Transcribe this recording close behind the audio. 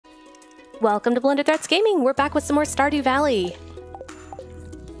Welcome to Blender Threats Gaming. We're back with some more Stardew Valley.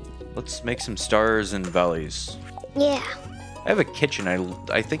 Let's make some stars and valleys. Yeah. I have a kitchen.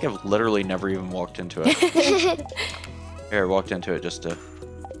 I think I've literally never even walked into it. Here, I walked into it just to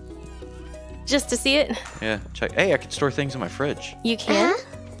see it? Yeah, check. Hey, I can store things in my fridge. You can?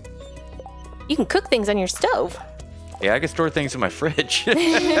 You can cook things on your stove. Yeah, I can store things in my fridge.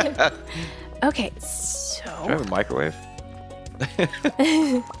 Okay, so... Do I have a microwave?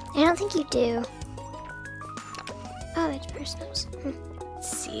 I don't think you do. Oh, it's personals. Let's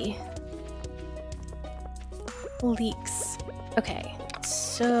see. Leeks. Okay,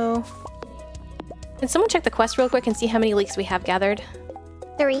 so... Can someone check the quest real quick and see how many leeks we have gathered?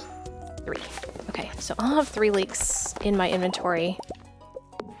 3. 3. Okay, so I'll have 3 leeks in my inventory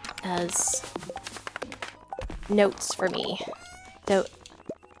as notes for me. So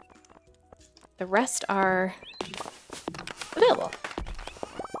the rest are available.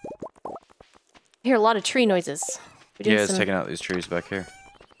 I hear a lot of tree noises. Yeah, it's taking out these trees back here.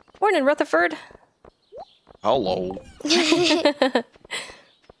 Morning, Rutherford. Hello.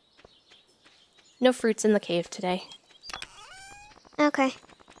 No fruits in the cave today. Okay.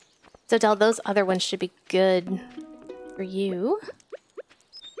 So Del, those other ones should be good for you.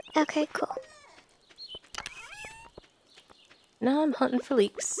 Okay, cool. Now I'm hunting for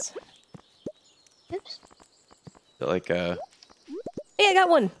leeks. Oops. Like, Hey, I got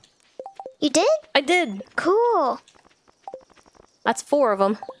one. You did? I did. Cool. That's 4 of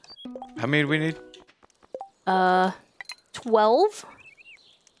them. how many do we need? 12.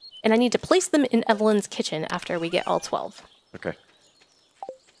 And I need to place them in Evelyn's kitchen after we get all 12. Okay.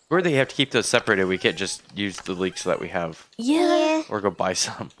 Or they have to keep those separated. We can't just use the leeks that we have. Yeah. Or go buy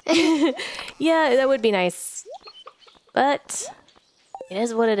some. Yeah, that would be nice. But it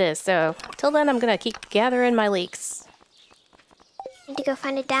is what it is. So till then, I'm going to keep gathering my leeks. Need to go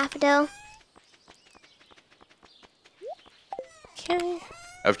find a daffodil. Okay.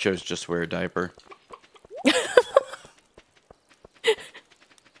 I've chose just wear a diaper.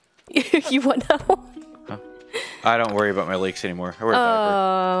 You want to know? Huh? I don't worry about my leeks anymore. I wear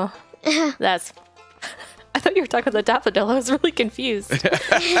a diaper. That's... I thought you were talking about the daffodil. I was really confused.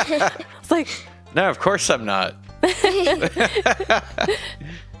 It's like... No, of course I'm not.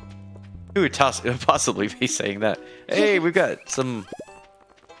 Who would possibly be saying that? Hey, we've got some...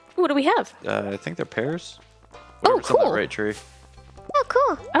 What do we have? I think they're pears. Oh, Whatever's on cool. that right tree. Oh,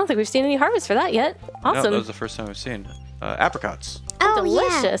 cool. I don't think we've seen any harvest for that yet. No, Awesome. that was the first time we've seen. Apricots. Oh,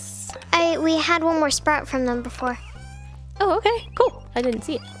 Delicious. yeah. We had one more sprout from them before. Oh, okay. Cool. I didn't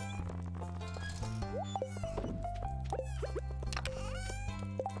see it.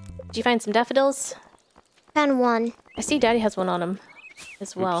 Did you find some daffodils? Found one. I see Daddy has one on him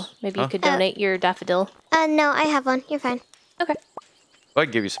as well. Oops. Maybe Huh? you could donate your daffodil. No, I have one. You're fine. Okay. Well, I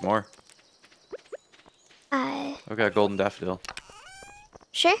can give you some more. Sure? I've got a golden daffodil.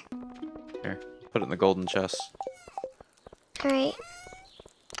 Here, put it in the golden chest. Alright.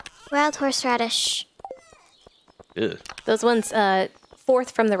 Wild horseradish. Ew. Those ones,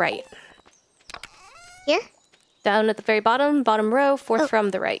 4th from the right. Here? Down at the very bottom row, 4th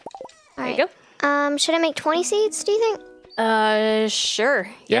from the right. There you go. Should I make 20 seeds, do you think? Sure.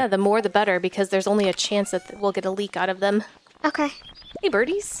 Yeah. Yeah, the more the better, because there's only a chance that we'll get a leak out of them. Okay. Hey,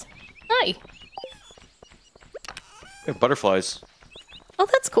 birdies. Hi. Yeah, butterflies. Oh,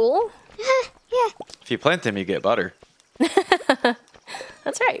 that's cool. Yeah. If you plant them, you get butter.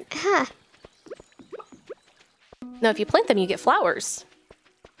 That's right. Huh. No, if you plant them, you get flowers.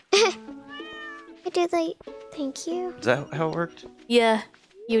 I do like... Thank you. Is that how it worked? Yeah,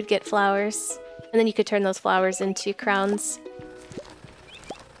 you would get flowers. And then you could turn those flowers into crowns.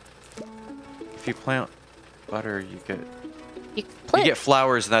 If you plant butter, you get... You plant. You get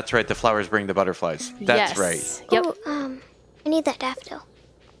flowers, and that's right. The flowers bring the butterflies. That's Yes. right. Yep. Ooh, I need that daffodil.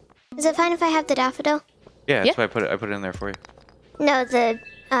 Is it fine if I have the daffodil? Yeah, that's Yeah. why I put it in there for you. No, the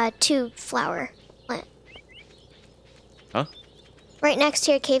 2 flower plant. Huh? Right next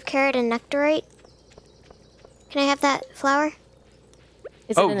to your cave carrot and nectarite. Can I have that flower?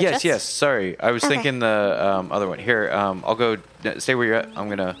 Is it Oh, in a yes, chest? yes. Sorry. I was Okay. thinking the other one. Here, I'll go... Stay where you're at. I'm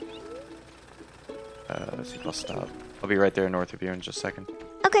gonna... let's see if I'll stop. I'll be right there north of you in just a second.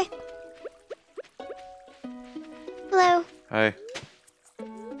 Okay. Hello. Hi.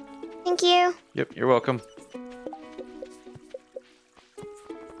 Thank you. Yep, you're welcome.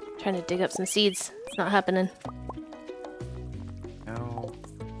 Trying to dig up some seeds. It's not happening. No.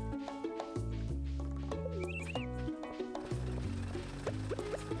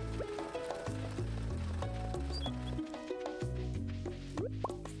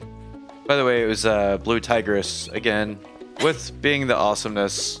 By the way, it was Blue Tigress again, with being the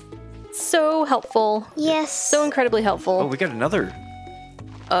awesomeness. So helpful. Yes. So incredibly helpful. Oh, we got another.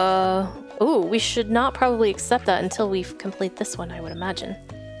 Ooh, we should not probably accept that until we complete this one, I would imagine.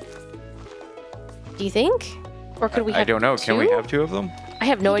 Do you think? Or could we have I don't know. Can we two? have 2 of them? I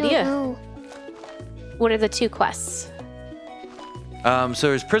have no idea. No. What are the 2 quests? So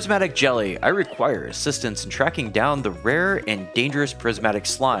there's prismatic jelly. I require assistance in tracking down the rare and dangerous prismatic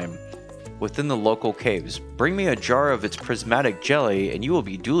slime within the local caves. Bring me a jar of its prismatic jelly and you will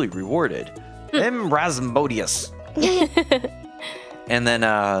be duly rewarded. Rasmodius. And then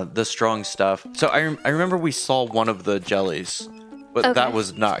the strong stuff. So I remember we saw one of the jellies, but Okay. that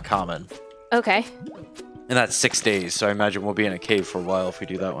was not common. Okay. And that's 6 days, so I imagine we'll be in a cave for a while if we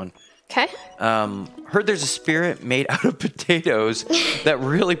do that one. Okay. Heard there's a spirit made out of potatoes that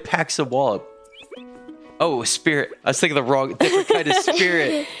really packs a wallop. Oh, spirit. I was thinking the wrong, different kind of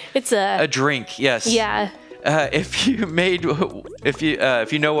spirit. It's A drink, yes. yeah. If you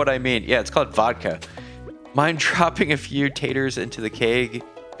know what I mean. Yeah, it's called vodka. Mind dropping a few taters into the keg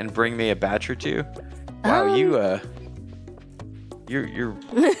and bring me a batch or 2? Wow, you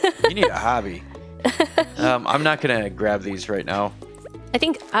need a hobby. I'm not gonna grab these right now. I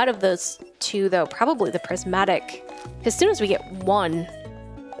think out of those 2, though, probably the prismatic. As soon as we get 1.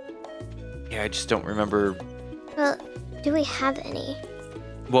 Yeah, I just don't remember. Well, do we have any?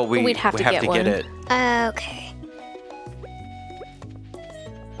 Well, We'd have to get one. it. Okay.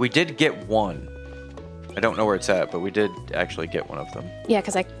 We did get 1. I don't know where it's at, but we did actually get one of them. Yeah,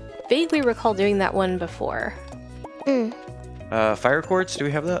 because I vaguely recall doing that one before. Fire quartz, do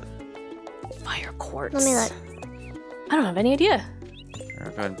we have that? Fire quartz. Let me look. I don't have any idea. All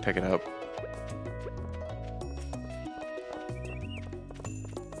right, go ahead and pick it up.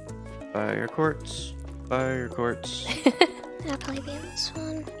 Fire quartz. Fire quartz. That'll probably be in this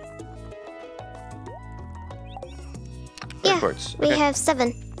one. Fire Yeah, quartz. we Okay. have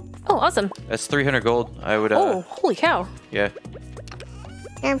 7. Oh, awesome. That's 300 gold. I would, Oh, holy cow. yeah.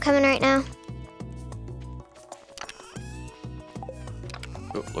 Here, I'm coming right now.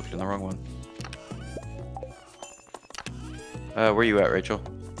 Oh, looked in the wrong one. Where you at, Rachel?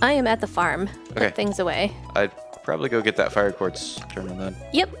 I am at the farm. Okay. Put things away. I'd probably go get that fire quartz turning then.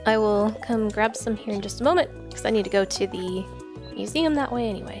 Yep, I will come grab some here in just a moment because I need to go to the museum that way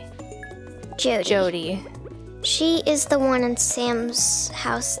anyway. Jody. Jody. She is the one in Sam's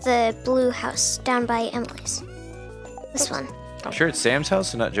house, the blue house down by Emily's. This one. I'm sure it's Sam's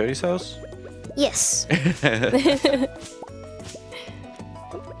house and not Jody's house. Yes.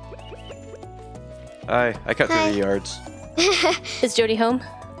 Hi, I cut Hi. through the yards. Is Jody home?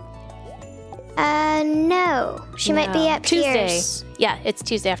 No. She might be No. at Tuesday. Pierre's. Yeah, it's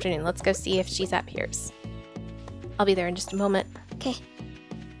Tuesday afternoon. Let's go see if she's at Pierre's. I'll be there in just a moment. Okay.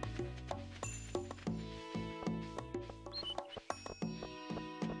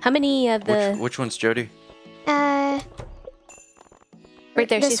 How many of the... Which one's Jody? Uh, right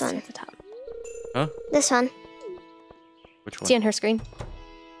there, this she's one. at the top. Huh? This one. Which one? See on her screen?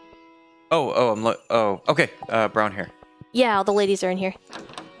 Oh, okay. Brown hair. Yeah, all the ladies are in here.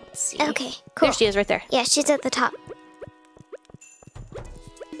 Let's see. Okay, cool. There she is right there. Yeah, she's at the top.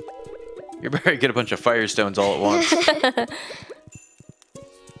 You better get a bunch of firestones all at once.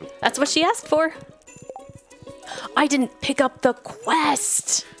 That's what she asked for. I didn't pick up the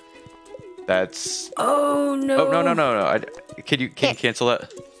quest. That's. Oh, no. Oh no! Can you Here. cancel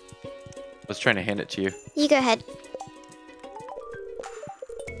that? I was trying to hand it to you. You go ahead.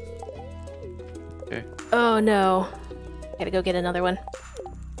 Okay. Oh, no. Gotta go get another one.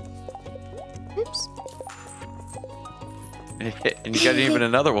 Oops. And you got even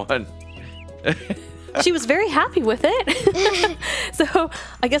another one. She was very happy with it. So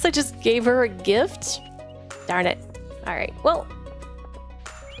I guess I just gave her a gift. Darn it. All right. Well,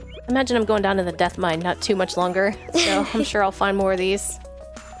 imagine I'm going down to the death mine not too much longer. So I'm sure I'll find more of these.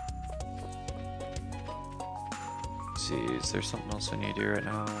 Let's see, is there something else I need to do right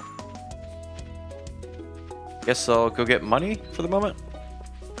now? Guess I'll go get money for the moment.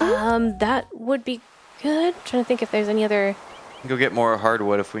 That would be good. Trying to think if there's any other... Go get more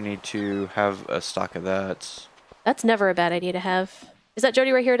hardwood if we need to have a stock of that. That's never a bad idea to have. Is that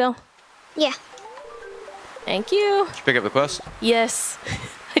Jody right here, Adele? Yeah. Thank you. Did you pick up the quest? Yes,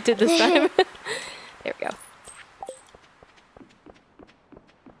 I did this time. There we go.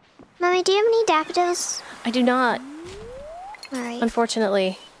 Mommy, do you have any daffodils? I do not, All right.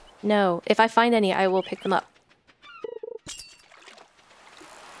 unfortunately. No. If I find any, I will pick them up.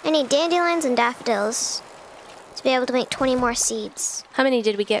 I need dandelions and daffodils to be able to make 20 more seeds. How many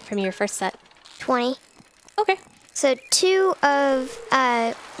did we get from your first set? 20. Okay. So 2 of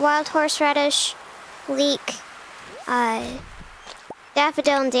wild horseradish, leek,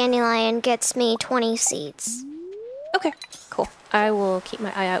 Daffodil and dandelion gets me 20 seeds. Okay, cool. I will keep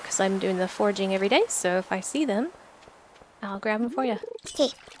my eye out because I'm doing the foraging every day. So if I see them, I'll grab them for you. Okay,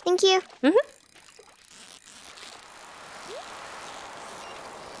 thank you.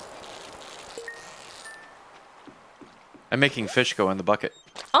 I'm making fish go in the bucket.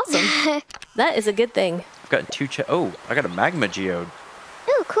 Awesome. That is a good thing. I've gotten 2 Oh, I got a magma geode.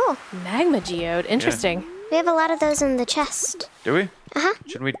 Ooh, cool. Magma geode. Interesting. We have a lot of those in the chest. Do we? Uh-huh.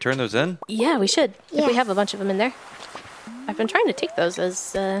 Shouldn't we turn those in? Yeah, we should. If we Yeah. have a bunch of them in there. I've been trying to take those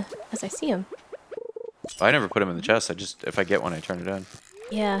as I see them. I never put them in the chest. If I get one, I turn it in.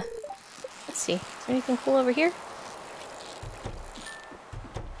 Yeah. Let's see. Is there anything cool over here?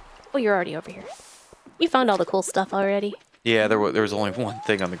 Oh, you're already over here. You found all the cool stuff already. Yeah, there was only one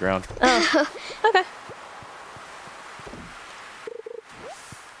thing on the ground. Oh, okay.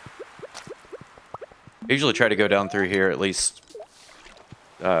 I usually try to go down through here, at least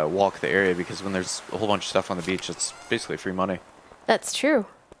walk the area, because when there's a whole bunch of stuff on the beach, it's basically free money. That's true.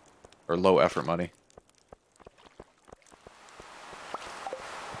 Or low effort money.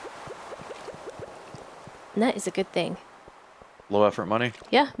 And that is a good thing. Low effort money?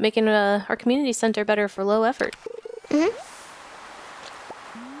 Yeah, making our community center better for low effort. Mm-hmm.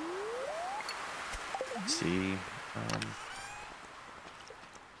 Let's see.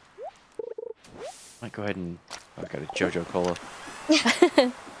 Might go ahead and... Oh, I got a JoJo Cola.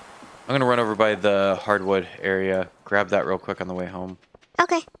 I'm going to run over by the hardwood area, grab that real quick on the way home.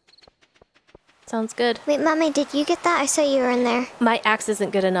 Okay. Sounds good. Wait, Mommy, did you get that? I saw you were in there. My axe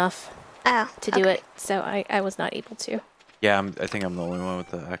isn't good enough Oh. to do okay. it, so I was not able to. Yeah, I think I'm the only one with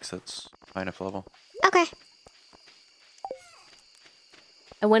the axe that's high enough level. Okay.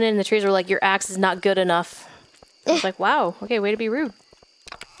 I went in and the trees were like, your axe is not good enough. I was like, wow, okay, way to be rude.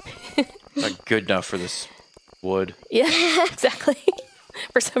 Not good enough for this wood. Yeah, exactly.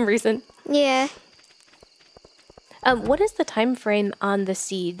 For some reason. Yeah. What is the time frame on the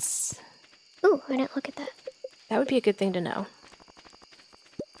seeds? Ooh, I didn't look at that. That would be a good thing to know.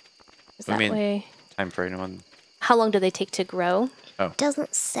 Is I that mean- way? Time frame on... How long do they take to grow?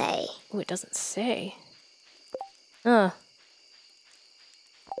 Doesn't say. Oh, it doesn't say.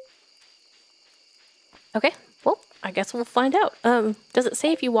 Okay, well, I guess we'll find out. Does it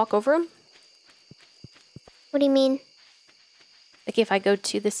say if you walk over them? What do you mean? Like if I go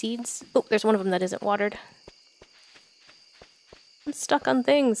to the seeds? Oh, there's one of them that isn't watered. I'm stuck on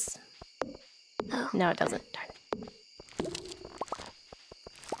things. Oh. No, it doesn't. Darn it.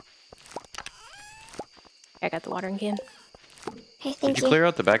 I got the watering can. Hey, Did thank you you. clear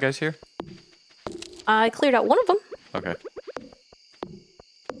out the bad guys here? I cleared out one of them. Okay.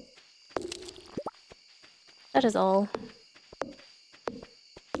 That is all.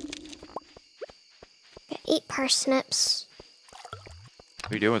 Got 8 parsnips.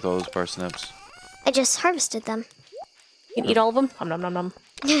 What are you doing with all those parsnips? I just harvested them. You can eat all of them? Nom nom nom nom.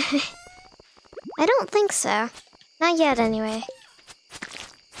 I don't think so. Not yet, anyway.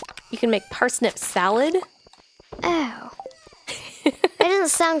 You can make parsnip salad? Oh. That doesn't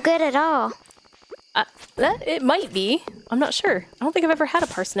sound good at all. It might be. I'm not sure. I don't think I've ever had a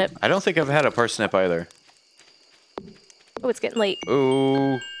parsnip. I don't think I've had a parsnip either. Oh, it's getting late.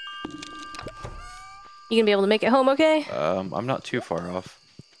 Oh. You gonna be able to make it home okay? I'm not too far off.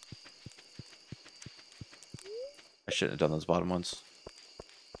 I shouldn't have done those bottom ones.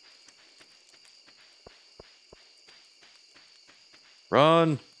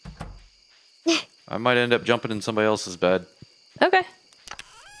 Run! I might end up jumping in somebody else's bed. Okay.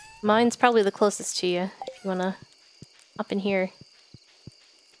 Mine's probably the closest to you, if you wanna up in here.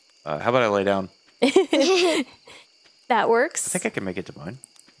 How about I lay down? That works. I think I can make it to mine.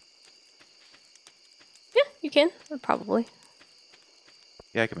 Yeah, you can. Probably.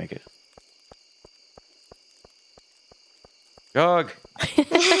 Yeah, I can make it. Jog!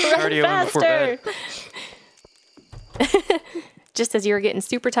 Already over before bed. Just as you were getting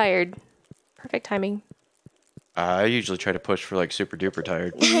super tired. Perfect timing. I usually try to push for like super duper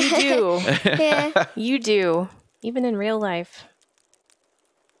tired. You do. Yeah. You do. Even in real life.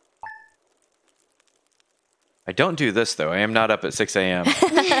 I don't do this though. I am not up at 6 a.m.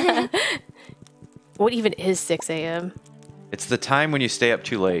 What even is 6 a.m.? It's the time when you stay up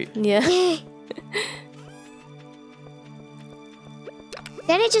too late. Yeah.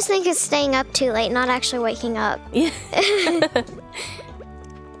 Daddy just think it's staying up too late, not actually waking up. Yeah.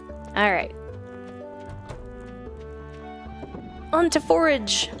 All right. On to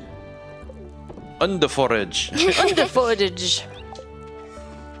forage. Under forage. On to forage.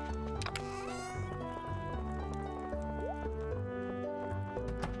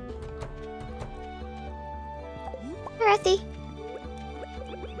 Dorothy.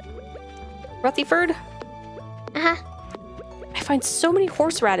 Rutherford? Uh-huh. I find so many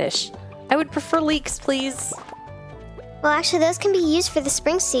horseradish. I would prefer leeks, please. Well, actually, those can be used for the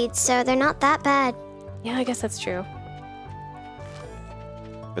spring seeds, so they're not that bad. Yeah, I guess that's true.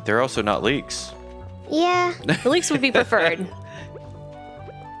 But they're also not leeks. Yeah. The leeks would be preferred.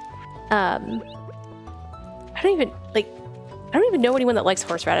 I don't even know anyone that likes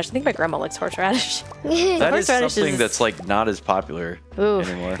horseradish. I think my grandma likes horseradish. That is Horseradish something is- that's like not as popular Ooh.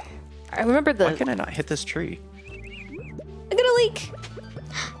 anymore. I remember Why can I not hit this tree? I got a leek.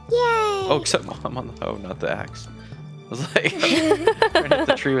 Yay! Oh, except I'm on the hoe, not the axe. I was like, I'm trying to hit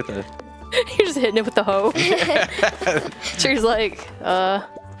the tree with the... You're just hitting it with the hoe. Tree's like, The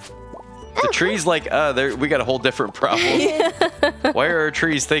tree's like, we got a whole different problem. Why are our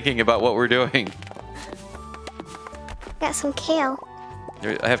trees thinking about what we're doing? Got some kale.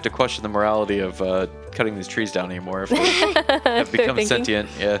 I have to question the morality of cutting these trees down anymore if they have become thinking. sentient.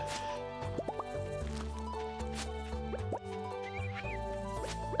 Yeah.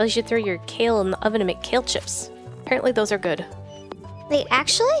 well, you should throw your kale in the oven and make kale chips. Apparently those are good. Wait,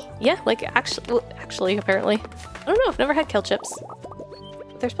 actually? Yeah, like actually, apparently. I don't know, I've never had kale chips.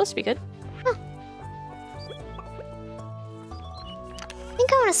 But they're supposed to be good. I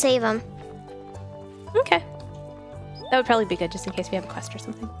think I want to save them. Okay. That would probably be good just in case we have a quest or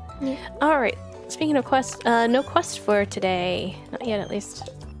something. Yeah. Alright, speaking of quest, no quest for today. Not yet, at least.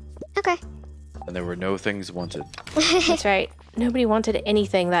 Okay. And there were no things wanted. That's right. Nobody wanted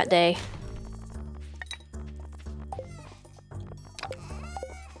anything that day.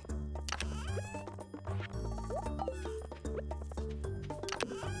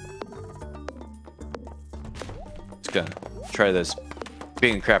 Just gonna try this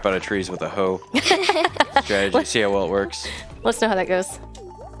beating the crap out of trees with a hoe strategy. See how well it works. Let's know how that goes.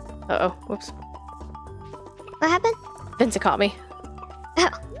 Uh-oh. Whoops. What happened? Vincent caught me. Oh.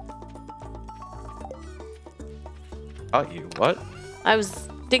 Caught you? What? I was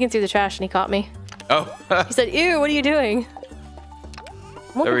digging through the trash and he caught me. Oh, He said, ew, what are you doing? I'm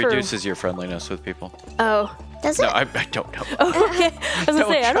that looking for- reduces your friendliness with people. Oh. Does it? No, I don't know. Oh, okay. I was gonna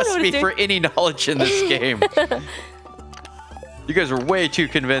Don't say, I don't know trust what me he's for doing. any knowledge in this game. You guys were way too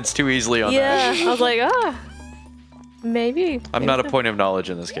convinced too easily on that. Yeah. I was like, maybe. I'm not a point of knowledge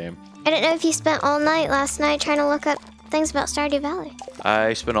in this game. I didn't know if you spent all night last night trying to look up things about Stardew Valley.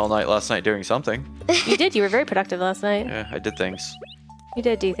 I spent all night last night doing something. You did. You were very productive last night. Yeah, I did things. You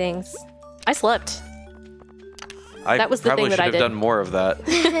did do things. I slept. I That was the probably thing that should I have did. done more of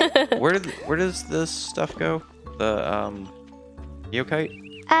that. Where does this stuff go? The yokai?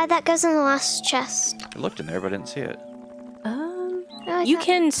 That goes in the last chest. I looked in there, but I didn't see it. Oh, I You thought-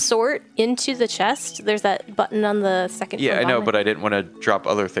 can sort into the chest. There's that button on the second. Yeah, from I know, bottom. but I didn't want to drop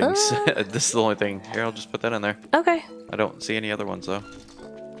other things. This is the only thing. Here, I'll just put that in there. Okay. I don't see any other ones though.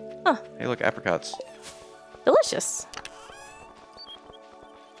 Huh. Hey, look, apricots. Delicious.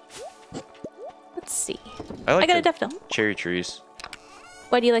 Let's see. I like I got a the daffodil. cherry trees.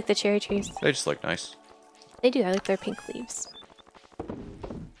 Why do you like the cherry trees? They just look nice. They do. I like their pink leaves.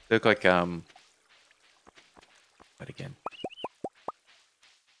 They look like What again?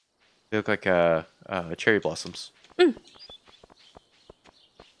 They look like cherry blossoms.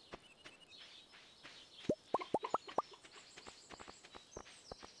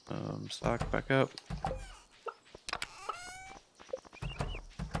 Stock back up.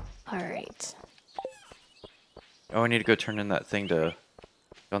 All right. Oh, I need to go turn in that thing to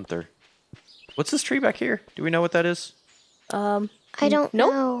Gunther. What's this tree back here? Do we know what that is? I don't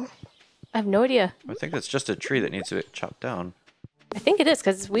Nope. know. I have no idea. I think that's just a tree that needs to be chopped down. I think it is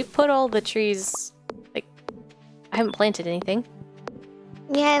because we put all the trees. Like, I haven't planted anything.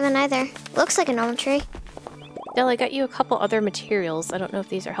 Yeah, I haven't either. Looks like a normal tree. Del, I got you a couple other materials. I don't know if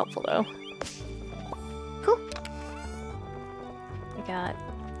these are helpful though. Cool. I got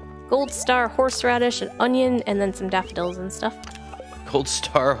gold star horseradish, an onion, and then some daffodils and stuff. Gold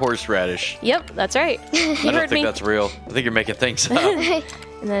star horseradish. Yep, that's right. You I don't heard think me. that's real. I think you're making things up.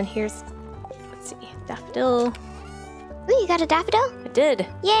 And then here's, let's see, daffodil. Ooh, you got a daffodil? I did.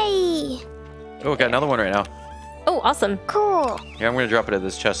 Yay! Oh, I got another one right now. Oh, awesome. Cool. Yeah, I'm gonna drop it in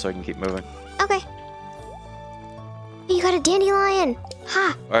this chest so I can keep moving. Okay. You got a dandelion.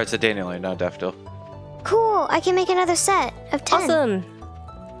 Ha! Oh, it's a dandelion, not a daffodil. Cool. I can make another set of 10. Awesome.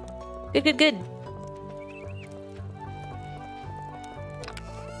 Good, good, good.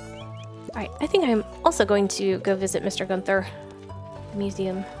 Alright, I think I'm also going to go visit Mr. Gunther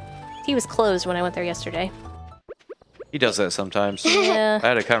Museum. He was closed when I went there yesterday. He does that sometimes. I Yeah.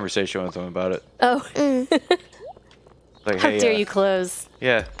 had a conversation with him about it. Oh, Like, how hey, dare you close?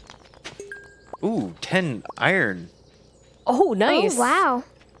 Yeah. Ooh, 10 iron. Oh, nice. Oh, wow.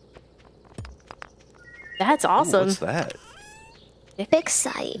 That's Ooh, awesome. what's that? Big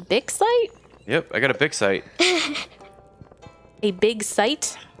site. Big site? Yep, I got a big site. A big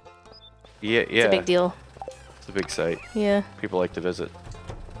site? Yeah. It's a big deal. It's a big site. Yeah. People like to visit.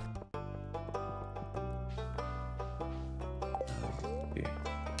 Okay.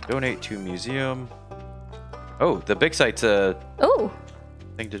 Donate to museum. Oh, the big site's a Oh,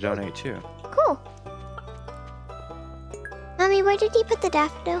 thing to donate to. Cool. Mommy, where did you put the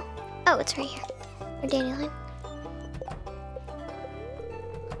daffodil? Oh, it's right here. Or dandelion.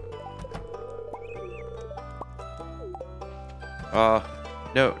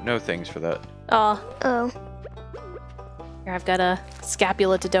 No things for that. aw. Oh. Here, I've got a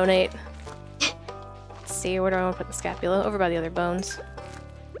scapula to donate. Let's see, where do I want to put the scapula? Over by the other bones.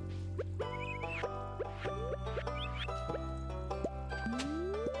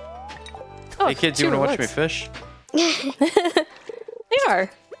 Oh, Hey kids, you two want to watch me rewards. fish? They are.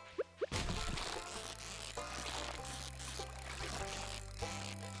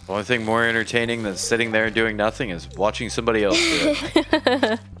 The only thing more entertaining than sitting there doing nothing is watching somebody else do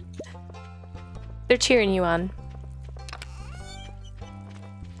it. They're cheering you on.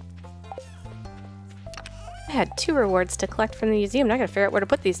 I had 2 rewards to collect from the museum. Now I gotta figure out where to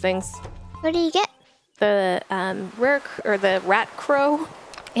put these things. What do you get? The the rat crow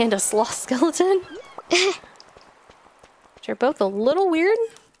and a sloth skeleton. Which are both a little weird.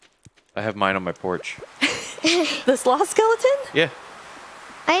 I have mine on my porch. The sloth skeleton? Yeah.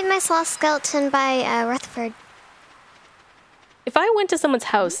 I had my sloth skeleton by Rutherford. If I went to someone's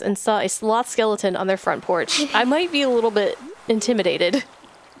house and saw a sloth skeleton on their front porch, I might be a little bit intimidated.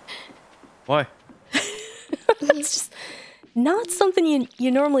 Why? It's just not something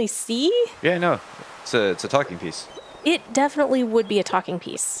you normally see. Yeah, no. It's a talking piece. It definitely would be a talking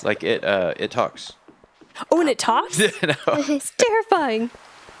piece. Like it talks. Oh, and it talks? No. It's terrifying.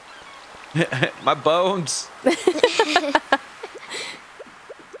 My bones.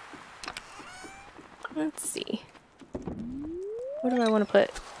 Let's see. Where do I want to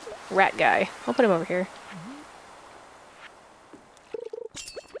put rat guy? I'll put him over here.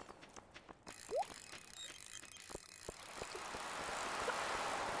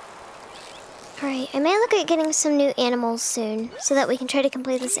 Alright, I may look at getting some new animals soon, so that we can try to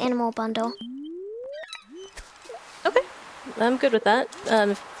complete this animal bundle. Okay. I'm good with that.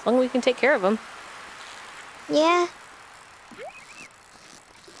 As long as we can take care of them. Yeah.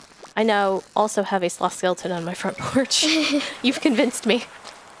 I now also have a sloth skeleton on my front porch. You've convinced me.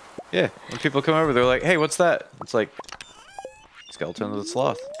 Yeah. When people come over, they're like, "Hey, what's that?" It's like skeleton of the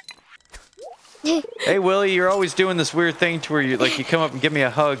sloth. Hey, Willie, you're always doing this weird thing to where you come up and give me a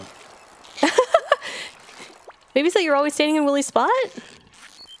hug. Maybe so you're always standing in Willie's spot?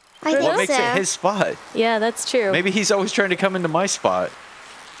 I think What makes so. it his spot? Yeah, that's true. Maybe he's always trying to come into my spot.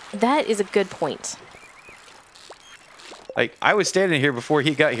 That is a good point. Like, I was standing here before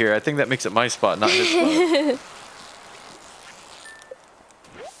he got here. I think that makes it my spot, not his spot.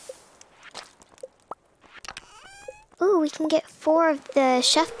 Ooh, we can get 4 of the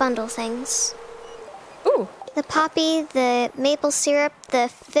chef bundle things. Ooh. The poppy, the maple syrup,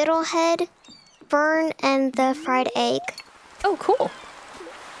 the fiddlehead, fern, and the fried egg. Oh, cool.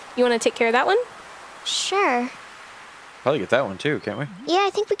 You want to take care of that one? Sure. Probably get that one too, can't we? Yeah, I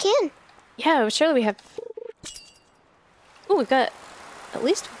think we can. Yeah, surely we have... Oh, we've got at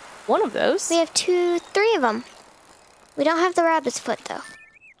least one of those. We have 3 of them. We don't have the rabbit's foot, though.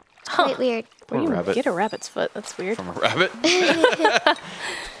 Huh. Quite weird. Where do Or you rabbit. get a rabbit's foot? That's weird. From a rabbit.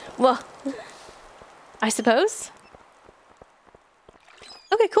 Well, I suppose.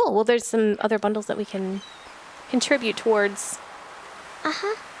 Okay, cool. Well, there's some other bundles that we can contribute towards.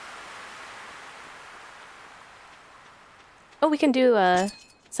 Uh-huh. Oh, we can do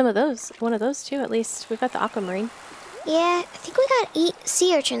some of those. One of those, too, at least. We've got the aquamarine. Yeah, I think we gotta eat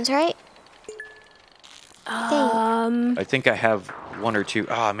sea urchins, right? I think I have 1 or 2.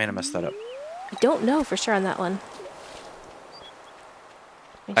 Ah, man, I messed that up. I don't know for sure on that one.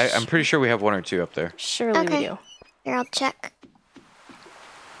 I'm pretty sure we have 1 or 2 up there. Surely we Okay. do. Here, I'll check.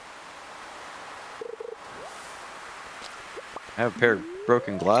 I have a pair of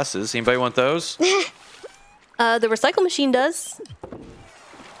broken glasses. Anybody want those? The recycle machine does.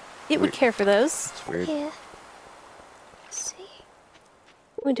 It would Weird. care for those. It's weird. Yeah. Let's see.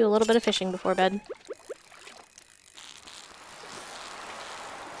 We do a little bit of fishing before bed.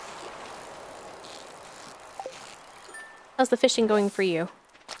 How's the fishing going for you?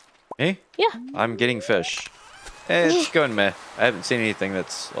 Me? Yeah. I'm getting fish. It's going meh. I haven't seen anything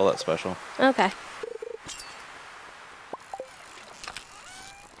that's all that special. Okay.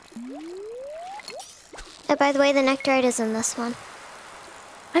 Oh, by the way, the nectarite is in this one.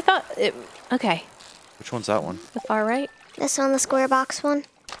 I thought it... Okay. Which one's that one? The far right. This one, the square box one.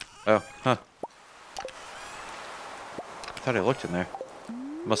 Oh, huh. I thought I looked in there.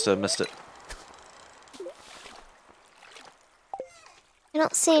 Must have missed it. I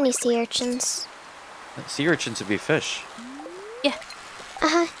don't see any sea urchins. Sea urchins would be fish. Yeah.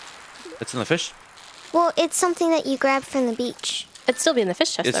 Uh-huh. It's in the fish. Well, it's something that you grab from the beach. It'd still be in the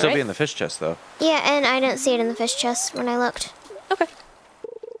fish chest, It'd though, still right? be in the fish chest, though. Yeah, and I didn't see it in the fish chest when I looked. Okay.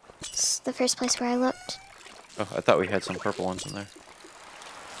 It's the first place where I looked. Oh, I thought we had some purple ones in there.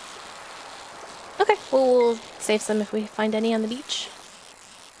 Okay. Well, we'll save some if we find any on the beach.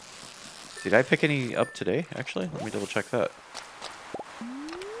 Did I pick any up today, actually? Let me double check that.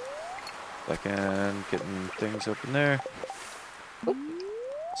 Second, getting things open there.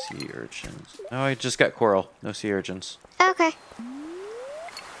 Sea urchins. No, I just got coral. No sea urchins. Okay.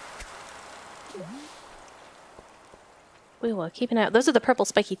 We will keep an eye out. Those are the purple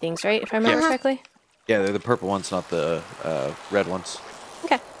spiky things, right? If I remember Yeah. correctly. Yeah, they're the purple ones, not the red ones.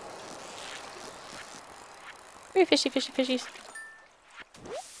 Okay. Very fishy, fishy, fishies.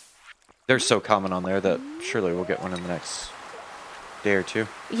 They're so common on there that surely we'll get one in the next day or two.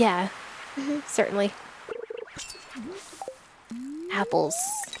 Yeah. Certainly. Apples.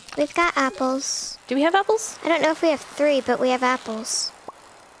 We've got apples. Do we have apples? I don't know if we have 3, but we have apples.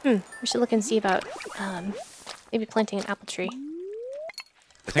 We should look and see about maybe planting an apple tree.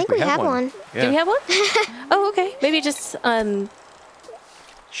 I think we have one. Yeah. Do we have one? Oh, okay. Maybe just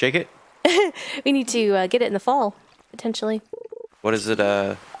Shake it? we need to get it in the fall, potentially. What is it?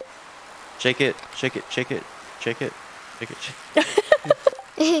 Shake it, shake it, shake it, shake it, shake it, shake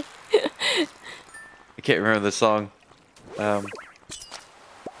it. I can't remember the song. The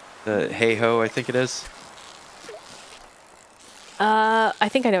Hey Ho, I think it is. I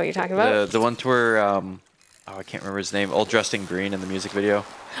think I know what you're talking about. The one to where, oh, I can't remember his name. All dressed in green in the music video.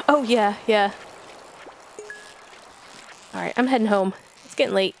 Oh, yeah, yeah. All right, I'm heading home. It's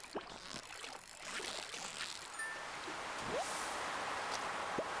getting late.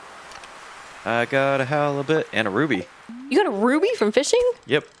 I got a halibut and a ruby. You got a ruby from fishing?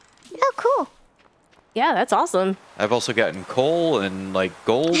 Yep. Oh, cool. Yeah, that's awesome. I've also gotten coal and like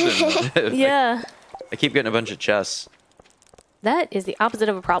gold and Yeah. I keep getting a bunch of chests. That is the opposite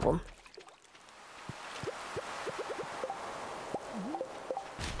of a problem.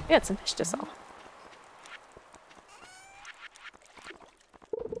 We got some fish to sell.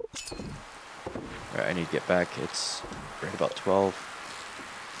 Alright, I need to get back. It's right about 12.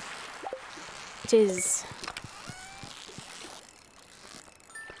 It is.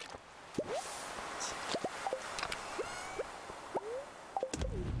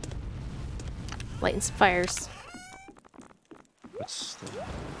 Lighting some fires. What's the...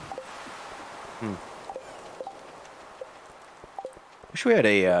 Wish we had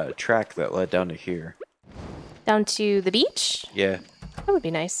a track that led down to here. Down to the beach? Yeah. That would be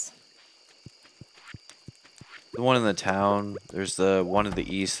nice. The one in the town. There's the one in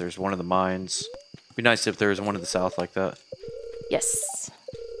the east. There's one in the mines. It'd be nice if there was one in the south like that. Yes.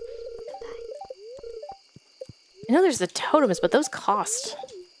 I know there's the totems, but those cost.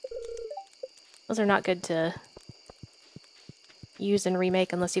 Those are not good to use and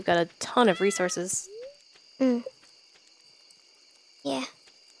remake unless you've got a ton of resources. Mm. Yeah.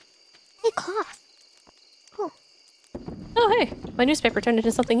 Hey, cloth. Cool. Oh, hey, my newspaper turned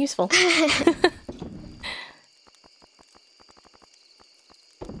into something useful.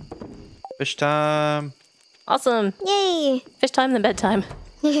 Fish time. Awesome. Yay. Fish time, then bedtime.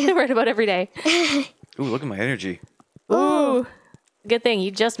 Right about every day. Ooh, look at my energy. Ooh. Good thing you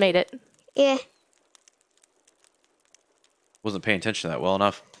just made it. Yeah. Wasn't paying attention to that well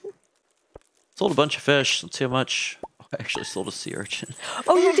enough. Sold a bunch of fish. Let's see how much. Oh, I actually sold a sea urchin.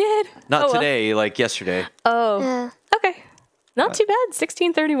 Oh, you did? Not Oh, well. today, like yesterday. Oh. Okay. Not too bad.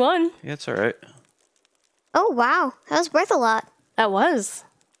 1631. Yeah, it's alright. Oh, wow. That was worth a lot. That was.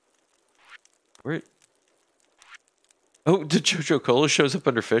 Where? Oh, did Jojo Cola shows up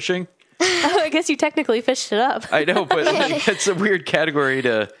under fishing? Oh, I guess you technically fished it up. I know, but like, it's a weird category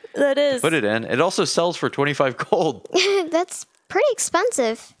to That is. put it in. It also sells for 25 gold. That's pretty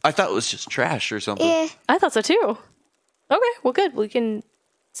expensive. I thought it was just trash or something. Yeah. I thought so too. Okay, well, good. We can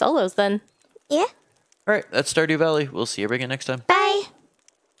sell those then. Yeah. All right, that's Stardew Valley. We'll see you again next time. Bye.